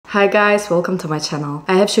Hi guys, welcome to my channel.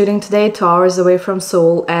 I have shooting today 2 hours away from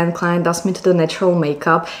Seoul and client asked me to do natural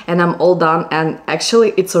makeup and I'm all done and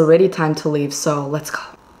actually it's already time to leave, so let's go.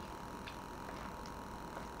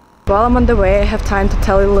 While I'm on the way, I have time to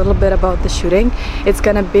tell you a little bit about the shooting. It's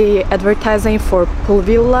gonna be advertising for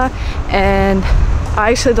Poolvilla and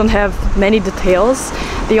I actually don't have many details.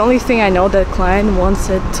 The only thing I know that client wants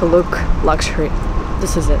it to look luxury.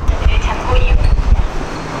 This is it.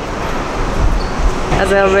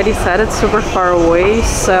 As I already said, it's super far away,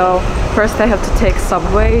 so first I have to take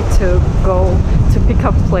subway to go to pick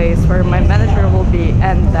up place where my manager will be,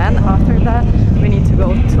 and then after that we need to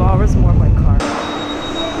go 2 hours more by car.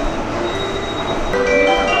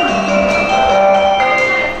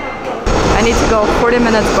 I need to go 40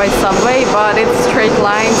 minutes by subway, but it's straight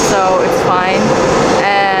line, so it's fine.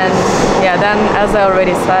 And yeah, then as I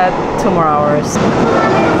already said, 2 more hours.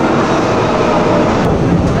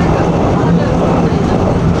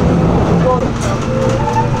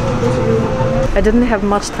 I didn't have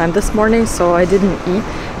much time this morning, so I didn't eat,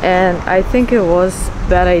 and I think it was a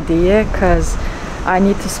bad idea because I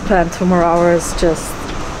need to spend 2 more hours just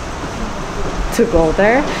to go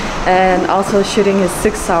there, and also shooting is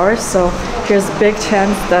 6 hours, so there's a big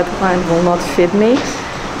chance that client will not feed me,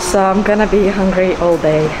 so I'm gonna be hungry all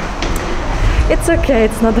day. It's okay,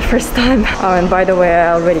 it's not the first time. Oh, and by the way,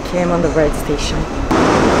 I already came on the right station.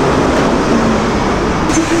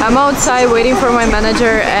 I'm outside waiting for my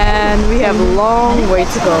manager and we have a long way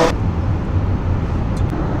to go.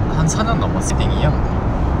 한 4년 넘었어요.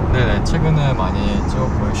 네네, 최근에 많이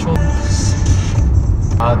찍었고요. 쇼.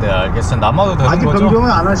 아, 네, 알겠습니다. 남아도 되는 아직 거죠? 변경은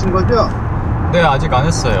안 하신 거죠? 네, 아직 안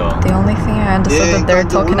했어요. The only thing I understood that they're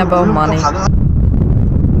talking about money.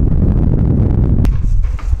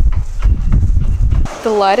 The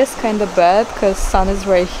light is kind of bad because sun is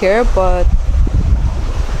right here, but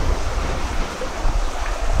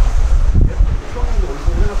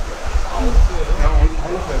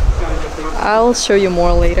I'll show you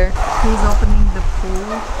more later. He's opening the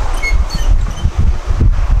pool.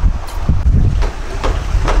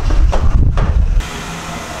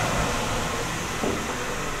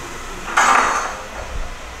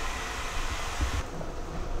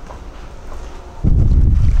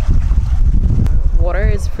 Water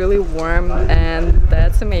is really warm and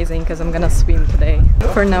that's amazing because I'm gonna swim today.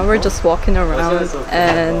 For now we're just walking around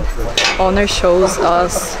and owner shows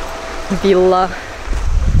us villa.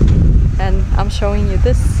 And I'm showing you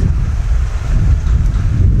this.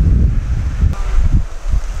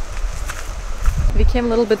 We came a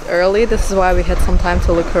little bit early, this is why we had some time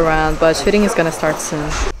to look around, but shooting is gonna start soon.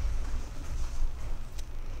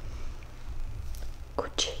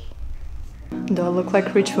 Gucci. Do I look like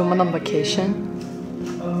a rich woman on vacation?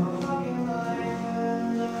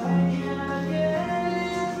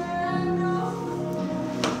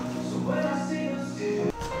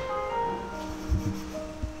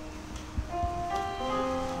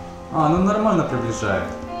 Ну нормально приближает.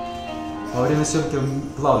 Во время съемки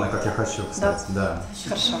плавно, как я хочу, кстати. Да.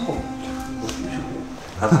 Хорошо.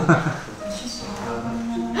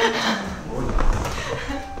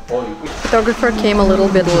 Photographer came a little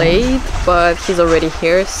bit late, but he's already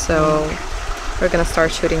here, so we're gonna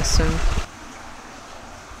start shooting soon.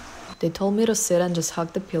 They told me to sit and just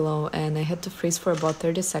hug the pillow, and I had to freeze for about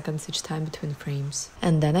 30 seconds each time between frames.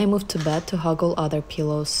 And then I moved to bed to hug all other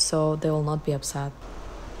pillows, so they will not be upset.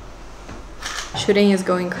 Shooting is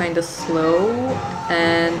going kind of slow,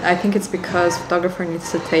 and I think it's because photographer needs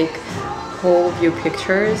to take whole view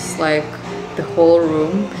pictures, like the whole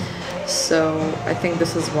room. So I think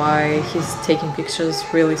this is why he's taking pictures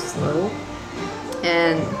really slow.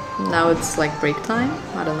 And now it's like break time.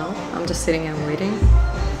 I don't know. I'm just sitting and waiting.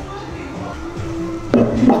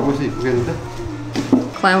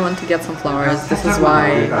 Client wanted to get some flowers. This is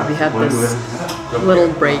why we had this little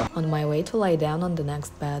break. On my way to lie down on the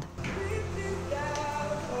next bed.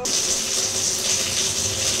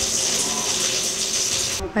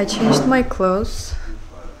 I changed my clothes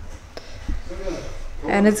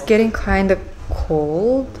and it's getting kind of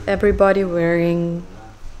cold. Everybody wearing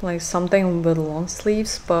like something with long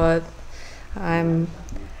sleeves, but I'm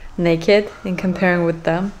naked in comparing with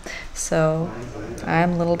them, so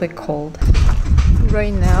I'm a little bit cold.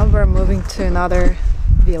 Right now we're moving to another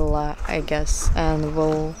villa, I guess, and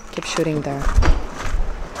we'll keep shooting there.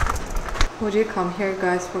 Would you come here,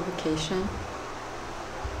 guys, for vacation?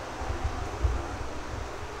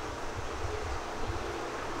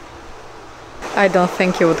 I don't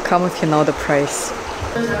think you would come if you know the price.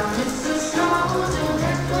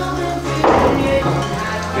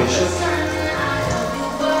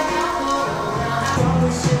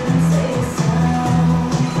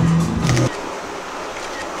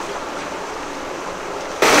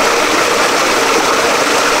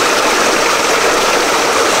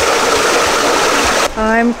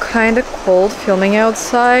 I'm kind of cold filming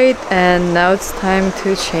outside, and now it's time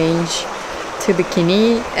to change to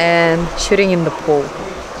bikini and shooting in the pool.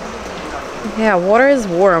 Yeah, water is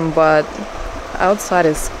warm, but outside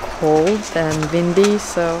is cold and windy,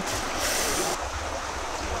 so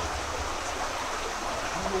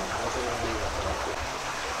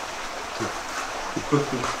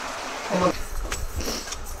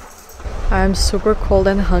I'm super cold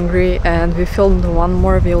and hungry, and we filmed one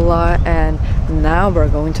more villa and now we're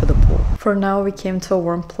going to the pool. For now we came to a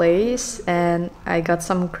warm place and I got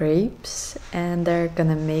some grapes and they're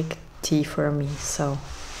gonna make tea for me, so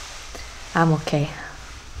I'm okay.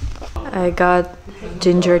 I got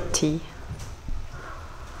ginger tea.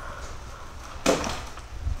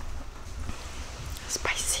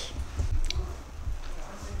 Spicy.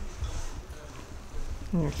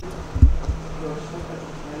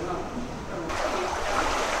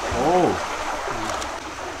 오.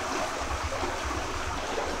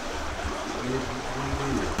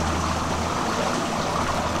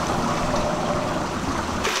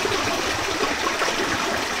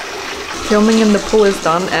 Filming in the pool is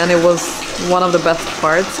done, and it was one of the best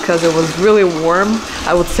parts because it was really warm,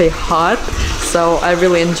 I would say hot, so I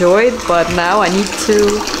really enjoyed. But now I need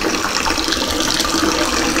to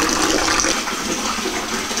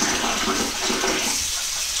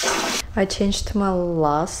I changed to my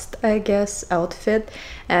last, I guess, outfit,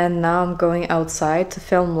 and now I'm going outside to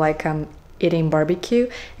film like I'm eating barbecue,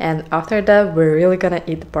 and after that we're really gonna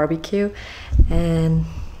eat barbecue, and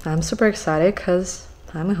I'm super excited because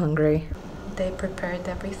I'm hungry. They prepared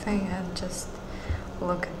everything and just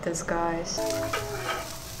look at this, guys.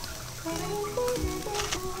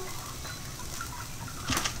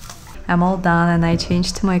 I'm all done and I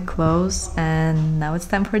changed to my clothes and now it's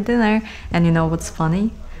time for dinner. And you know what's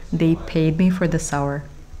funny? They paid me for this hour.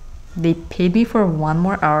 They paid me for 1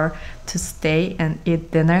 more hour to stay and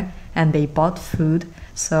eat dinner, and they bought food,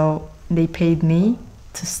 so they paid me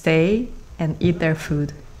to stay and eat their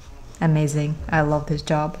food. Amazing. I love this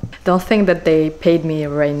job. Don't think that they paid me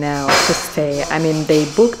right now to stay. I mean, they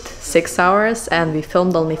booked 6 hours and we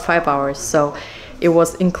filmed only 5 hours, so it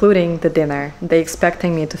was including the dinner. They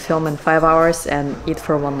expecting me to film in 5 hours and eat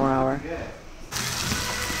for 1 more hour.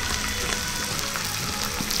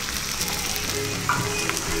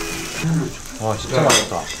 와, 진짜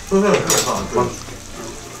맛있다.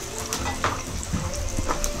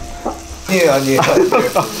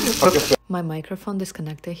 My microphone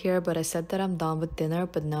disconnected here, but I said that I'm done with dinner,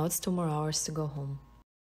 but now it's 2 more hours to go home.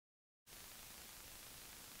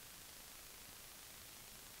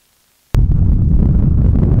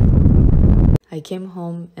 I came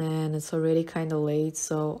home and it's already kind of late,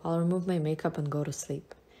 so I'll remove my makeup and go to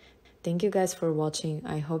sleep. Thank you guys for watching.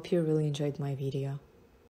 I hope you really enjoyed my video.